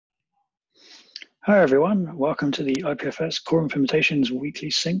Hi everyone, welcome to the IPFS Core Implementations Weekly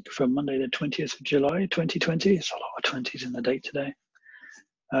Sync for Monday the 20th of July 2020. It's a lot of 20s in the date today.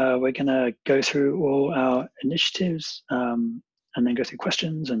 We're going to go through all our initiatives and then go through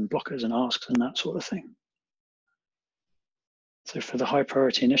questions and blockers and asks and that sort of thing. So for the high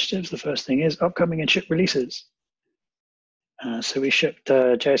priority initiatives, the first thing is upcoming and ship releases. So we shipped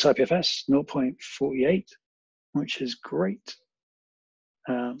JS IPFS 0.48, which is great.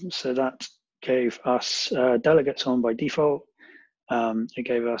 So that gave us delegates on by default. It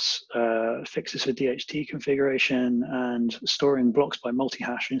gave us fixes for DHT configuration and storing blocks by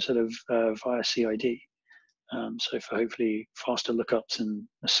multi-hash instead of via CID. So for hopefully faster lookups and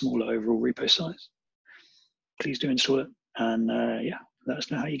a smaller overall repo size. Please do install it and yeah, let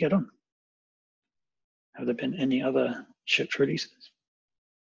us know how you get on. Have there been any other shipped releases?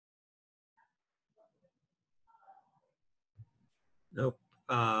 Nope.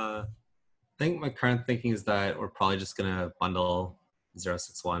 I think my current thinking is that we're probably just going to bundle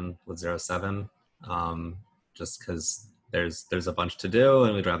 061 with 07, just because there's a bunch to do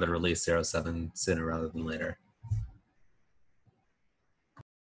and we'd rather release 07 sooner rather than later.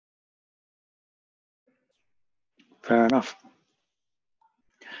 Fair enough.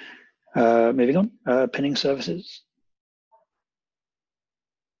 Moving on, pinning services.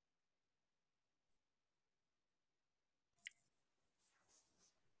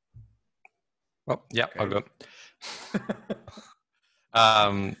 Well, yeah, okay.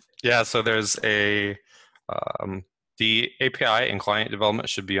 I'll go. Yeah, so there's the API and client development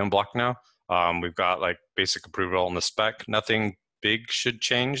should be unblocked now. We've got like basic approval on the spec. Nothing big should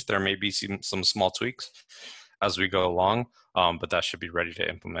change. There may be some small tweaks as we go along, but that should be ready to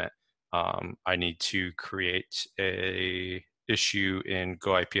implement. I need to create a issue in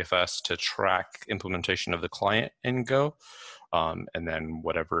Go IPFS to track implementation of the client in Go, and then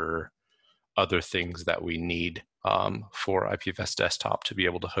whatever other things that we need for IPFS desktop to be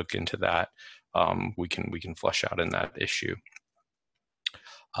able to hook into that, we can flesh out in that issue.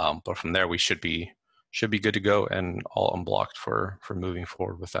 But from there, we should be good to go and all unblocked for moving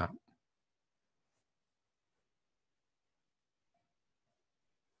forward with that.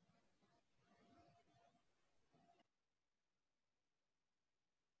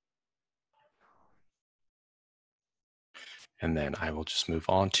 And then I will just move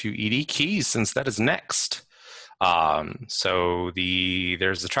on to ED keys since that is next. So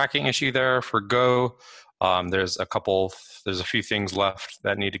there's the tracking issue there for Go. There's a few things left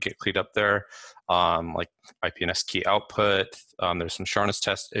that need to get cleaned up there, like IPNS key output. There's some sharpness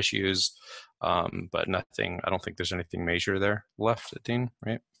test issues, but nothing. I don't think there's anything major there left, Dean,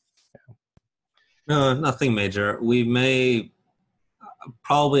 right? Yeah. No, nothing major. We may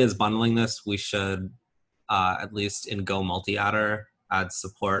probably, as bundling this, we should at least in Go multi-adder add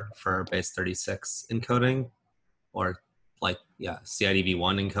support for base 36 encoding, or like CIDV1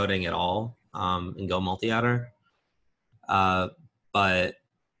 encoding at all in Go multi-adder, but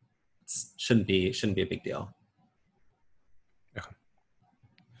it shouldn't be a big deal. Okay.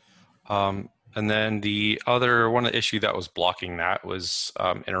 And then the other one of the issue that was blocking that was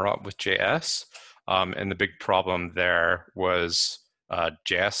interop with JS, and the big problem there was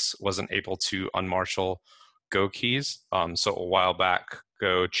JS wasn't able to unmarshal Go keys. So a while back,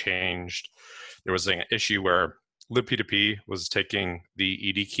 Go changed. There was an issue where libp2p was taking the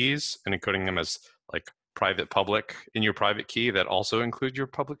ED keys and encoding them as like private public in your private key that also include your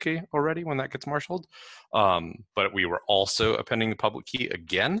public key already when that gets marshaled. But we were also appending the public key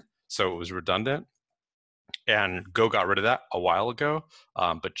again, so it was redundant. And Go got rid of that a while ago,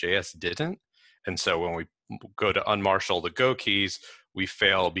 but JS didn't. And so when we go to unmarshal the Go keys, we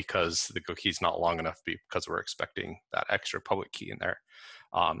fail because the Go key is not long enough because we're expecting that extra public key in there.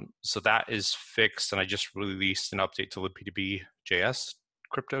 So that is fixed, and I just released an update to libp2p JS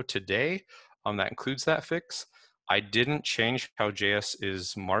crypto today that includes that fix. I didn't change how JS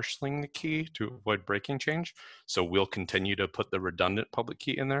is marshaling the key to avoid breaking change, so we'll continue to put the redundant public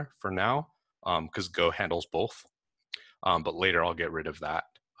key in there for now, because Go handles both. But later I'll get rid of that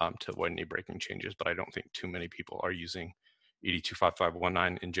to avoid any breaking changes, but I don't think too many people are using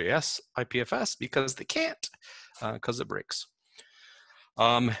ED25519 in JS IPFS because they can't, because it breaks.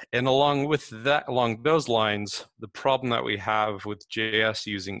 And along those lines, the problem that we have with JS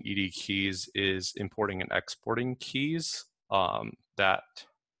using ED keys is importing and exporting keys. That,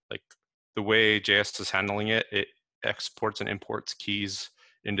 like, the way JS is handling it, it exports and imports keys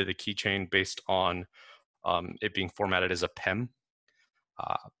into the keychain based on it being formatted as a PEM.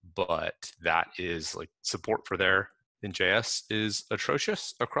 But that is like support for there in JS is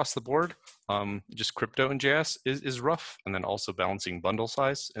atrocious across the board. Just crypto in JS is rough. And then also balancing bundle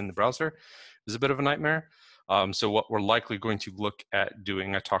size in the browser is a bit of a nightmare. So what we're likely going to look at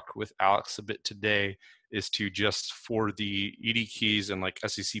doing, I talked with Alex a bit today, is to just for the ED keys and like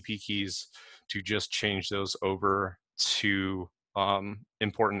SECP keys, to just change those over to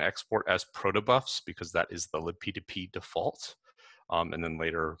import and export as protobufs, because that is the libp2p default. And then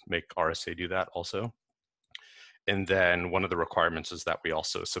later make RSA do that also. And then one of the requirements is that we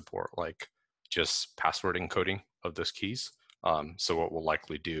also support like just password encoding of those keys. So what we'll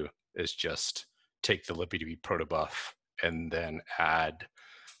likely do is just take the libp2p protobuf and then add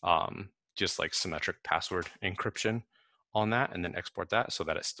just like symmetric password encryption on that, and then export that so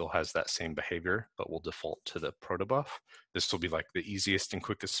that it still has that same behavior, but will default to the protobuf. This will be like the easiest and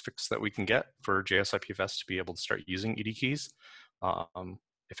quickest fix that we can get for JS IPFS to be able to start using ED keys.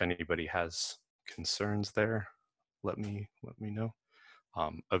 If anybody has concerns there, let me know.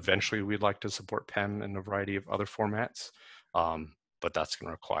 Eventually, we'd like to support PEM in a variety of other formats, but that's going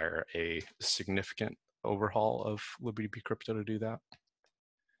to require a significant overhaul of libp2p crypto to do that.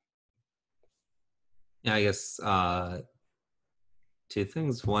 Yeah, I guess two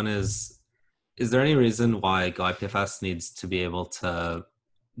things. One is there any reason why GoIPFS needs to be able to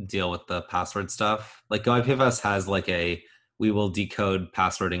deal with the password stuff? Like GoIPFS has like a we will decode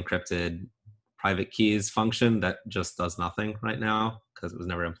password encrypted private keys function that just does nothing right now because it was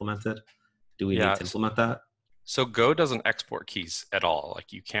never implemented. Do we need to implement that? So Go doesn't export keys at all.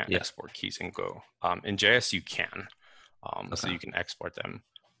 Like you can't Yeah. export keys in Go. In JS you can, so you can export them,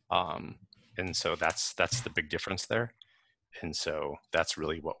 and so that's the big difference there. And so that's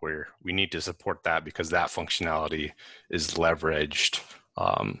really what we need to support that, because that functionality is leveraged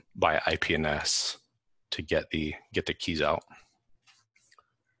by IPNS to get the keys out.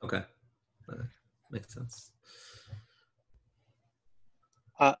 Okay, makes sense.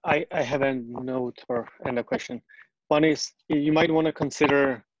 I have a note and a question. One is you might want to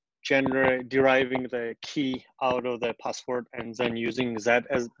consider deriving the key out of the password and then using that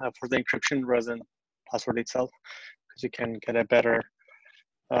as for the encryption rather than password itself, because you can get a better.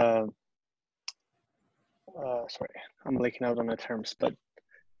 Sorry, I'm blanking out on the terms, but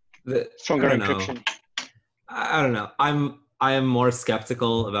stronger encryption. I don't know. I am more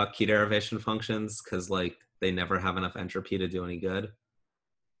skeptical about key derivation functions because like they never have enough entropy to do any good.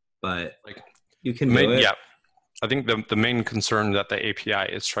 But like you can do it. Yeah, I think the main concern that the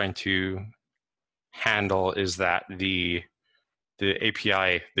API is trying to handle is that the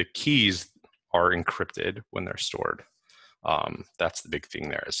API, the keys are encrypted when they're stored. That's the big thing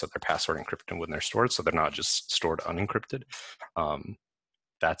there. So they're password encrypted when they're stored, so they're not just stored unencrypted.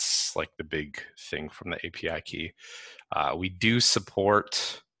 That's like the big thing from the API key. We do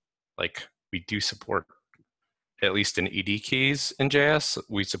support at least in ED keys in JS.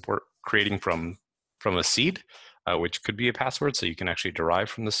 We support creating from a seed, which could be a password, so you can actually derive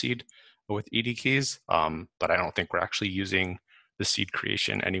from the seed with ED keys. But I don't think we're actually using the seed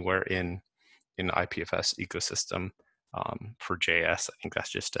creation anywhere in the IPFS ecosystem for JS. I think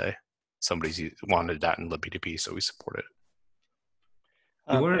that's just somebody's wanted that in libp2p, so we support it.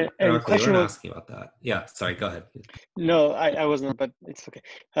 You weren't asking about that. Yeah, sorry, go ahead. No, I wasn't, but it's okay.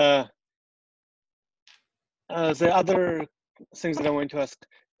 The other things that I want to ask,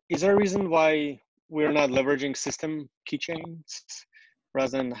 is there a reason why we're not leveraging system keychains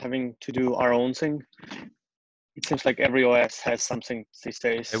rather than having to do our own thing? It seems like every OS has something these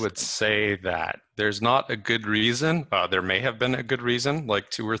days. I would say that there's not a good reason. There may have been a good reason like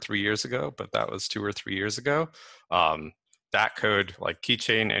 2 or 3 years ago, but that was 2 or 3 years ago. That code, like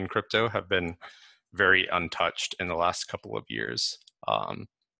keychain and crypto, have been very untouched in the last couple of years.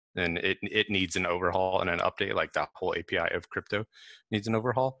 And it needs an overhaul and an update. Like that whole API of crypto needs an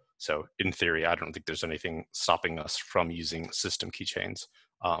overhaul. So in theory, I don't think there's anything stopping us from using system keychains,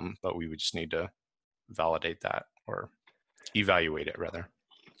 but we would just need to validate that or evaluate it rather.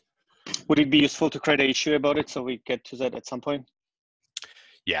 Would it be useful to create an issue about it so we get to that at some point?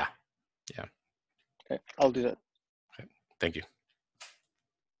 Yeah. Okay, I'll do that. Okay. Thank you.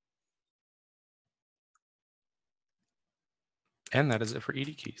 And that is it for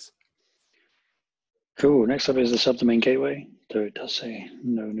ED keys. Cool. Next up is the subdomain gateway, though it does say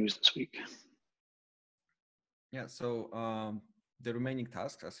no news this week. Yeah, so the remaining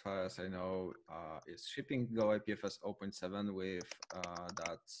tasks, as far as I know, is shipping Go IPFS 0.7 with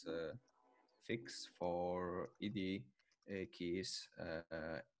that fix for ED keys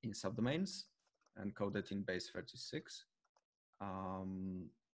in subdomains and coded in base 36.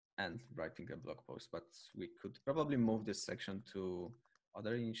 And writing a blog post, but we could probably move this section to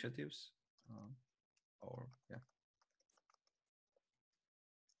other initiatives or yeah.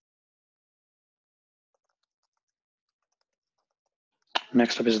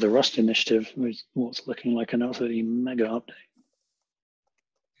 Next up is the Rust initiative, with what's looking like an absolutely mega update.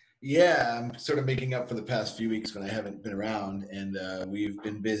 Yeah, I'm sort of making up for the past few weeks when I haven't been around, and we've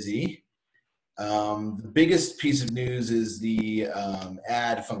been busy. The biggest piece of news is the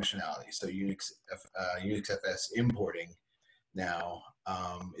add functionality. So UnixFS importing now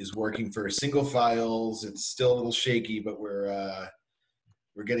is working for single files. It's still a little shaky, but we're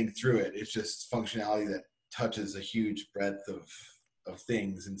getting through it. It's just functionality that touches a huge breadth of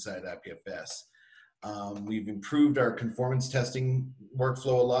things inside IPFS. We've improved our conformance testing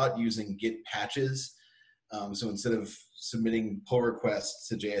workflow a lot using Git patches. So instead of submitting pull requests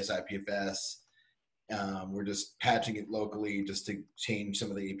to JS IPFS, we're just patching it locally just to change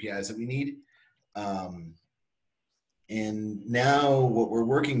some of the APIs that we need. And now what we're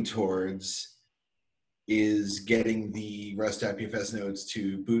working towards is getting the Rust IPFS nodes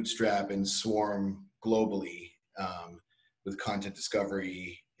to bootstrap and swarm globally with content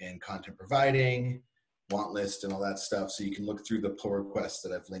discovery and content providing, want list, and all that stuff. So you can look through the pull requests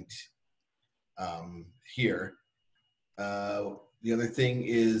that I've linked here. The other thing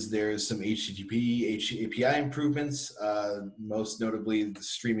is there's some HTTP API improvements, most notably the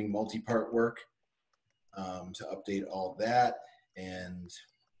streaming multi-part work to update all that, and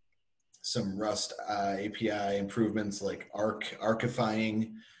some Rust API improvements like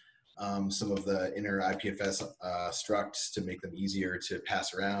archifying some of the inner IPFS structs to make them easier to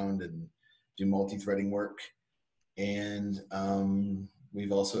pass around and do multi-threading work. And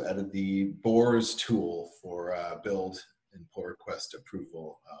we've also added the BORs tool for build and pull request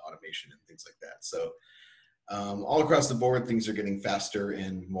approval automation and things like that. So all across the board, things are getting faster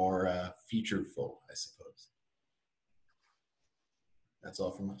and more featureful, I suppose. That's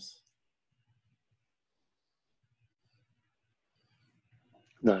all from us.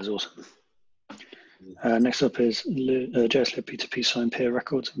 That is awesome. Next up is JSLib P2P signed peer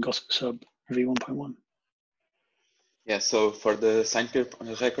records and Gossip Sub v1.1. Yeah, so for the signed peer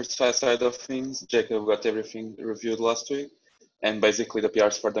records side of things, Jacob got everything reviewed last week. And basically the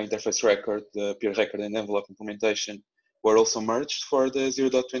PRs for the interface record, the peer record and envelope implementation were also merged for the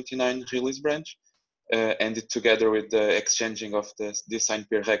 0.29 release branch. And together with the exchanging of these signed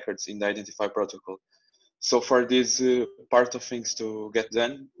peer records in the identify protocol. So for this part of things to get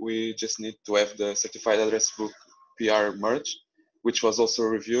done, we just need to have the certified address book PR merged, which was also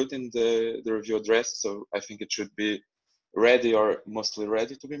reviewed in the review address. So I think it should be ready or mostly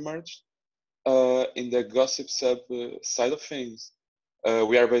ready to be merged. In the Gossip Sub side of things,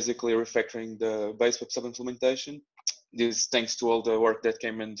 we are basically refactoring the base web sub implementation. This thanks to all the work that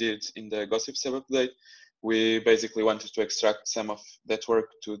came and did in the Gossip Sub update. We basically wanted to extract some of that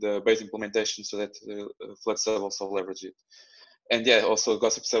work to the base implementation so that Flood Sub also leverage it. And yeah, also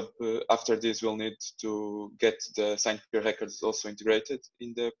Gossip Sub, after this, we'll need to get the signed peer records also integrated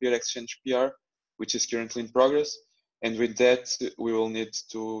in the peer exchange PR, which is currently in progress. And with that, we will need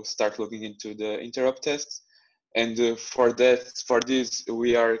to start looking into the interrupt tests. And for this,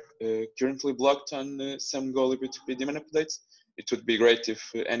 we are currently blocked on some Go P2P daemon updates. It would be great if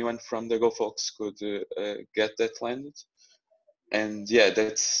anyone from the Go folks could get that landed. And yeah,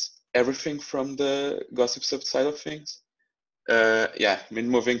 that's everything from the Gossip Sub side of things. Yeah, I mean,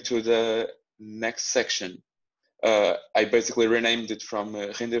 moving to the next section, I basically renamed it from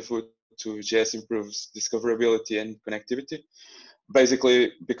Rendezvous to JS Improves Discoverability and Connectivity.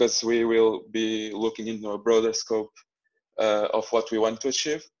 Basically, because we will be looking into a broader scope of what we want to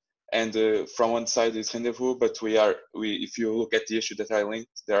achieve. And from one side is Rendezvous, but if you look at the issue that I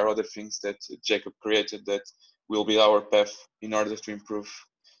linked, there are other things that Jacob created that will be our path in order to improve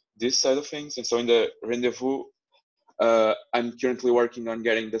this side of things. And so in the Rendezvous, I'm currently working on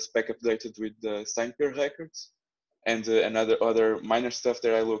getting the spec updated with the signed peer records and other minor stuff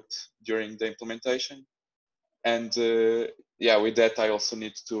that I looked during the implementation. And yeah, with that, I also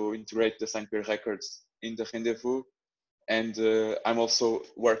need to integrate the signed peer records in the Rendezvous. And I'm also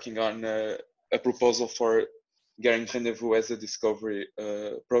working on a proposal for getting Rendezvous as a discovery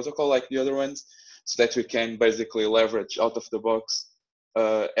protocol like the other ones, so that we can basically leverage out of the box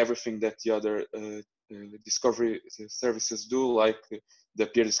everything that the other discovery services do, like the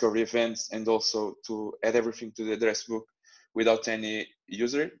peer discovery events, and also to add everything to the address book without any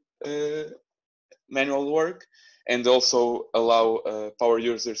user manual work, and also allow power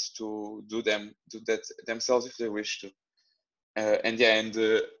users to do that themselves if they wish to. And yeah, and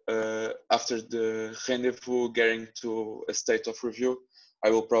after the Rendezvous getting to a state of review, I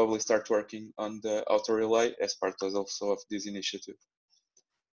will probably start working on the auto relay as part also of this initiative.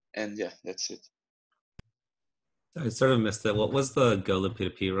 And yeah, that's it. I sort of missed it. What was the Go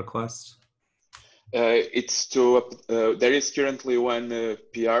P2P request? It's to there is currently one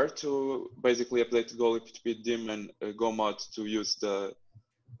PR to basically update Go LPTP dim and Go mod to use the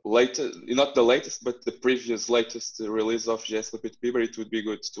latest, not the latest, but the previous latest release of JS LPTP. But it would be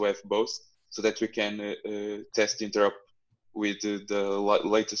good to have both so that we can test interop with the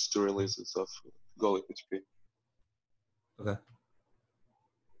latest two releases of Go LPTP. Okay.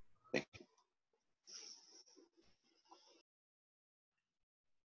 Thank you.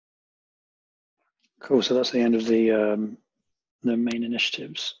 Cool. So that's the end of the main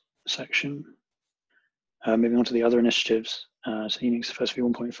initiatives section. Moving on to the other initiatives. So Unix FSV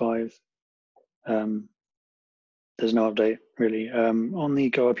 1.5. There's no update really. On the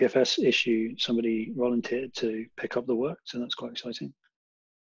Go IPFS issue, somebody volunteered to pick up the work, so that's quite exciting.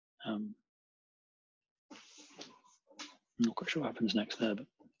 I'm not quite sure what happens next there, but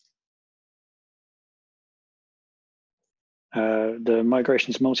the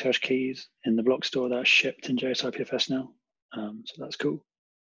migration to multi-hash keys in the block store that's shipped in JS IPFS now, so that's cool.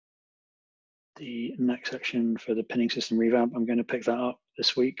 The next section for the pinning system revamp, I'm going to pick that up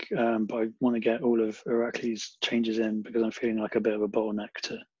this week, but I want to get all of Irakli's changes in because I'm feeling like a bit of a bottleneck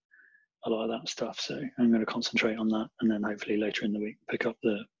to a lot of that stuff. So I'm going to concentrate on that, and then hopefully later in the week pick up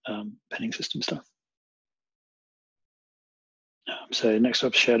the pinning system stuff. So next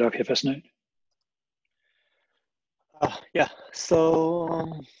up, shared IPFS node. Yeah,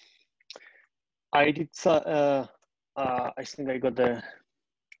 so I did. I think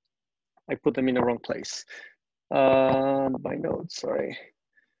I put them in the wrong place. My notes, sorry.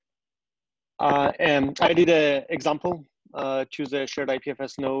 I did an example. Choose a shared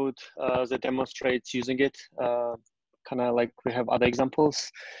IPFS node that demonstrates using it. Kind of like we have other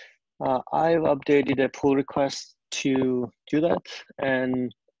examples. I've updated a pull request to do that,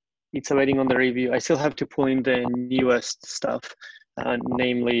 and it's awaiting on the review. I still have to pull in the newest stuff,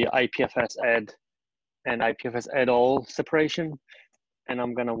 namely IPFS add and IPFS add all separation. And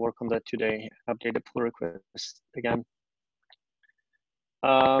I'm gonna work on that today, update the pull request again.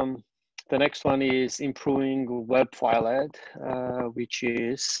 The next one is improving web file add, which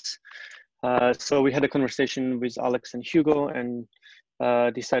is, so we had a conversation with Alex and Hugo and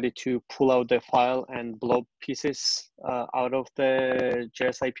decided to pull out the file and blob pieces out of the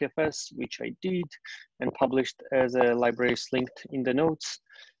JS IPFS, which I did and published as a libraries linked in the notes.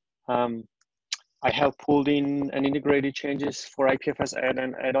 I have pulled in and integrated changes for IPFS add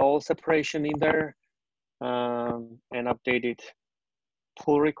and add all separation in there and updated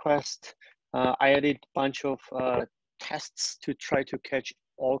pull request. I added a bunch of tests to try to catch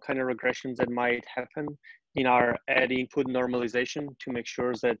all kind of regressions that might happen in our add input normalization to make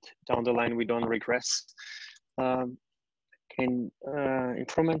sure that down the line we don't regress in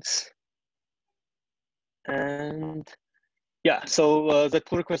improvements. And yeah, so the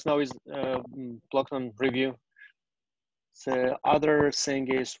pull request now is blocked on review. The other thing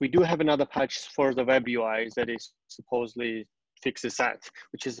is we do have another patch for the web UI that is supposedly fixes that,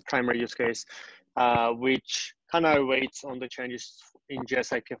 which is the primary use case, which kind of waits on the changes in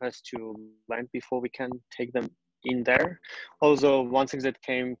JS IPFS to land before we can take them in there. Also, one thing that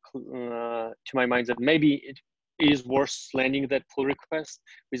came to my mind that maybe it is worth landing that pull request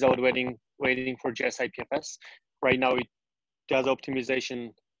without waiting for JS IPFS. Right now, it does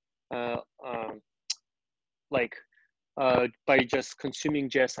optimization by just consuming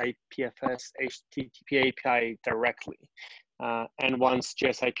JS IPFS HTTP API directly. And once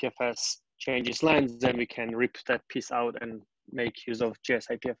JS IPFS changes lands, then we can rip that piece out and make use of JS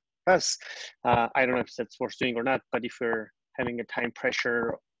IPFS. I don't know if that's worth doing or not, but if we're having a time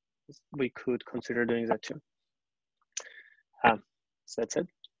pressure, we could consider doing that too. So that's it.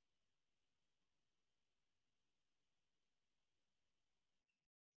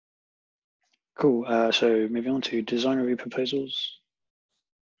 Cool. So moving on to design review proposals.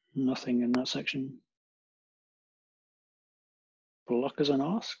 Nothing in that section. Blockers and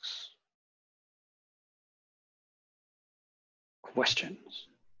asks. Questions.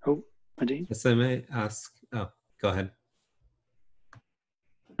 Oh, Nadine. Yes, I may ask. Oh, go ahead.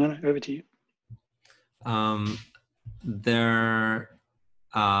 No, over to you.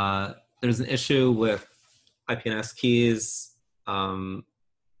 There's an issue with IPNS keys.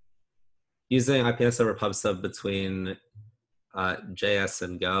 Using IPNS over PubSub between JS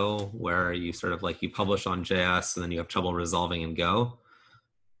and Go, where you sort of like you publish on JS and then you have trouble resolving in Go.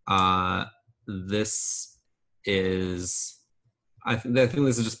 This is, I think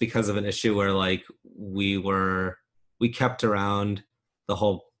this is just because of an issue where like we kept around the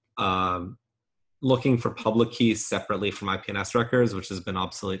whole looking for public keys separately from IPNS records, which has been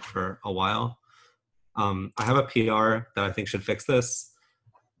obsolete for a while. I have a PR that I think should fix this.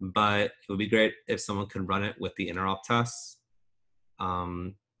 but it would be great if someone could run it with the interop tests.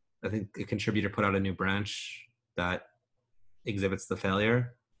 I think a contributor put out a new branch that exhibits the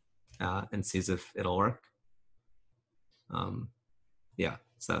failure and sees if it'll work. Yeah,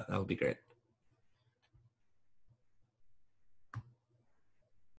 so that would be great.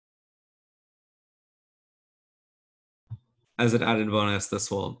 As an added bonus,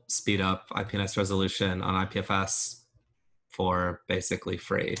 this will speed up IPNS resolution on IPFS for basically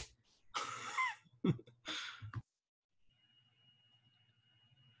free.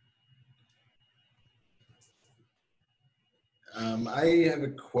 I have a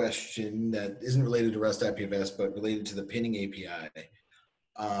question that isn't related to Rust IPFS, but related to the pinning API.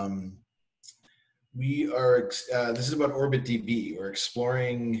 This is about OrbitDB. We're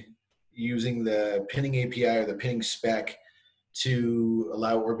exploring using the pinning API or the pinning spec to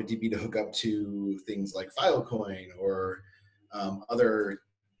allow OrbitDB to hook up to things like Filecoin or other,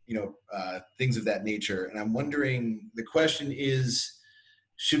 things of that nature. And I'm wondering, the question is,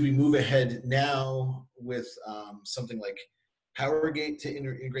 should we move ahead now with something like PowerGate to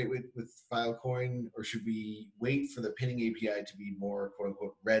integrate with Filecoin, or should we wait for the pinning API to be more "quote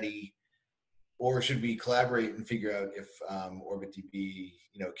unquote" ready, or should we collaborate and figure out if OrbitDB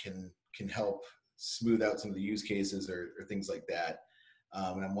can help smooth out some of the use cases or things like that?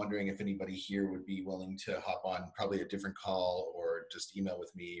 And I'm wondering if anybody here would be willing to hop on probably a different call or just email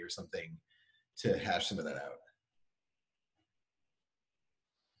with me or something to hash some of that out.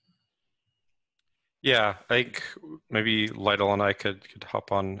 Yeah, I think maybe Lytle and I could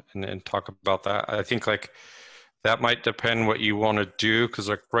hop on and talk about that. I think like that might depend what you want to do, because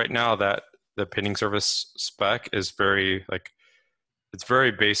like right now that the pinning service spec is very it's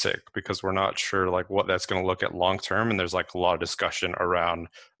very basic, because we're not sure like what that's going to look at long term, and there's like a lot of discussion around,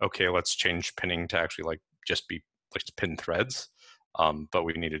 okay, let's change pinning to actually like just be like pin threads. But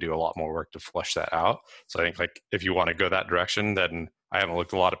we need to do a lot more work to flesh that out. So I think like if you want to go that direction, then I haven't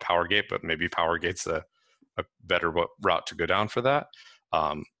looked a lot at PowerGate, but maybe PowerGate's a better route to go down for that.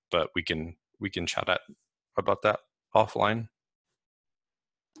 But we can chat about that offline,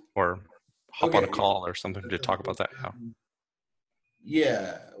 or hop on a call or something to talk about that.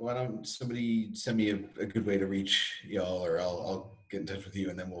 Yeah, why don't somebody send me a good way to reach y'all, or I'll get in touch with you,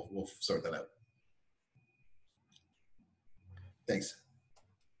 and then we'll sort that out. Thanks.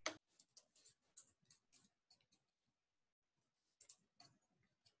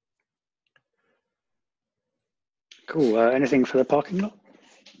 Cool. Anything for the parking lot?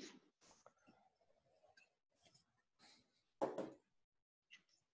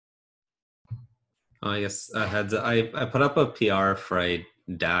 I guess I put up a PR for a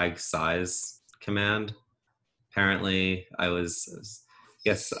DAG size command. Apparently, I was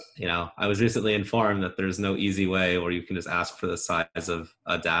recently informed that there's no easy way where you can just ask for the size of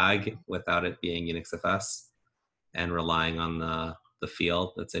a DAG without it being UnixFS and relying on the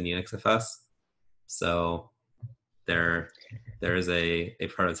field that's in UnixFS. So there is a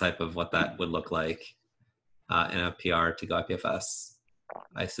prototype of what that would look like in a PR to Go IPFS.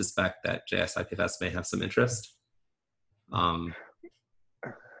 I suspect that JS IPFS may have some interest.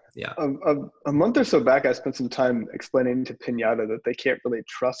 Yeah. A month or so back, I spent some time explaining to Pinata that they can't really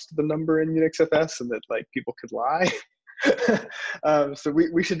trust the number in UnixFS and that like people could lie. So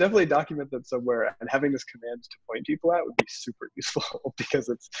we should definitely document that somewhere, and having this command to point people at would be super useful because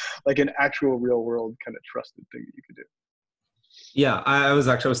it's like an actual real world kind of trusted thing that you could do. Yeah, I was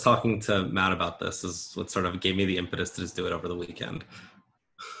talking to Matt about this, is what sort of gave me the impetus to just do it over the weekend.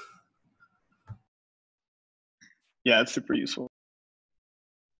 Yeah, it's super useful.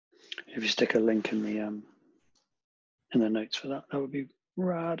 If you stick a link in the notes for that, that would be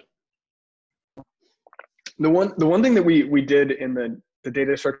rad. The one thing that we did in the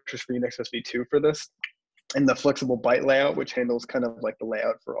data structures for UnixFS v2 for this, and the flexible byte layout, which handles kind of like the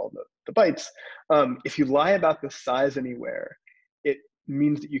layout for all the bytes, if you lie about the size anywhere, it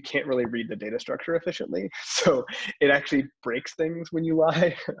means that you can't really read the data structure efficiently. So it actually breaks things when you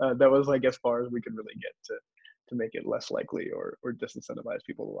lie. That was like as far as we could really get to make it less likely or disincentivize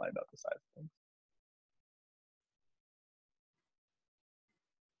people to lie about the size of things.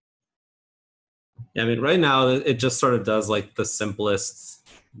 Yeah, I mean, right now it just sort of does like the simplest,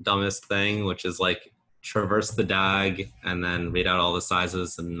 dumbest thing, which is like traverse the DAG and then read out all the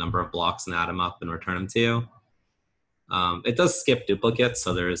sizes and number of blocks and add them up and return them to you. It does skip duplicates,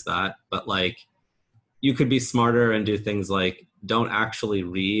 so there is that. But like, you could be smarter and do things like don't actually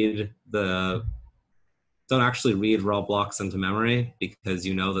read raw blocks into memory, because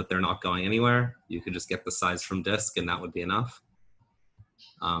you know that they're not going anywhere. You could just get the size from disk and that would be enough.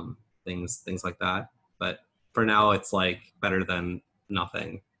 Things like that. But for now, it's like better than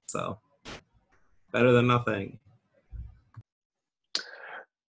nothing. So better than nothing.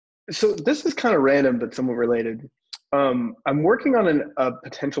 So this is kind of random, but somewhat related. I'm working on a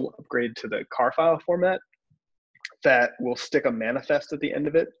potential upgrade to the car file format that will stick a manifest at the end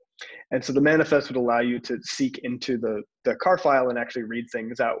of it. And so the manifest would allow you to seek into the car file and actually read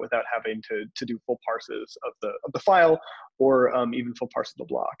things out without having to do full parses of the file or even full parse of the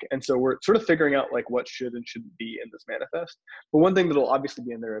block. And so we're sort of figuring out like what should and shouldn't be in this manifest. But one thing that'll obviously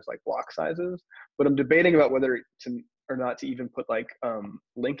be in there is like block sizes, but I'm debating about whether or not to even put like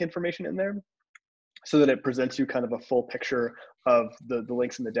link information in there, so that it presents you kind of a full picture of the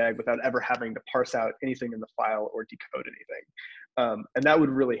links in the DAG without ever having to parse out anything in the file or decode anything. And that would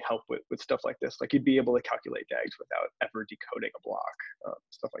really help with stuff like this. Like you'd be able to calculate DAGs without ever decoding a block,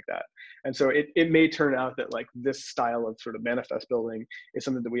 stuff like that. And so it may turn out that like this style of sort of manifest building is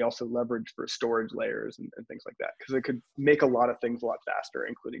something that we also leverage for storage layers and things like that, because it could make a lot of things a lot faster,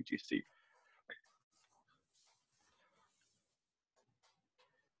 including GC.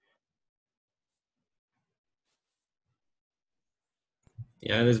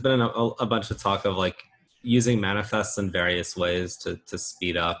 Yeah, there's been a bunch of talk of like using manifests in various ways to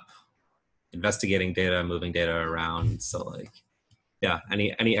speed up investigating data, moving data around. So like, yeah,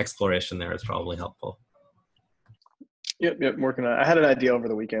 any exploration there is probably helpful. Yep, working on it. I had an idea over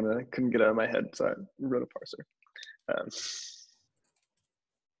the weekend and I couldn't get it out of my head, so I wrote a parser.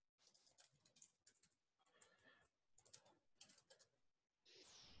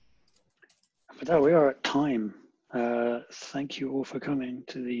 With that, we are at time. Thank you all for coming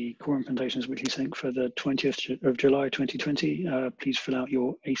to the Core Implementations Weekly Sync for the 20th of July 2020. Please fill out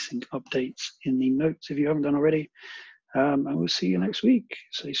your async updates in the notes if you haven't done already. And we'll see you next week.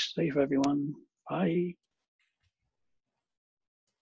 Stay safe, everyone. Bye.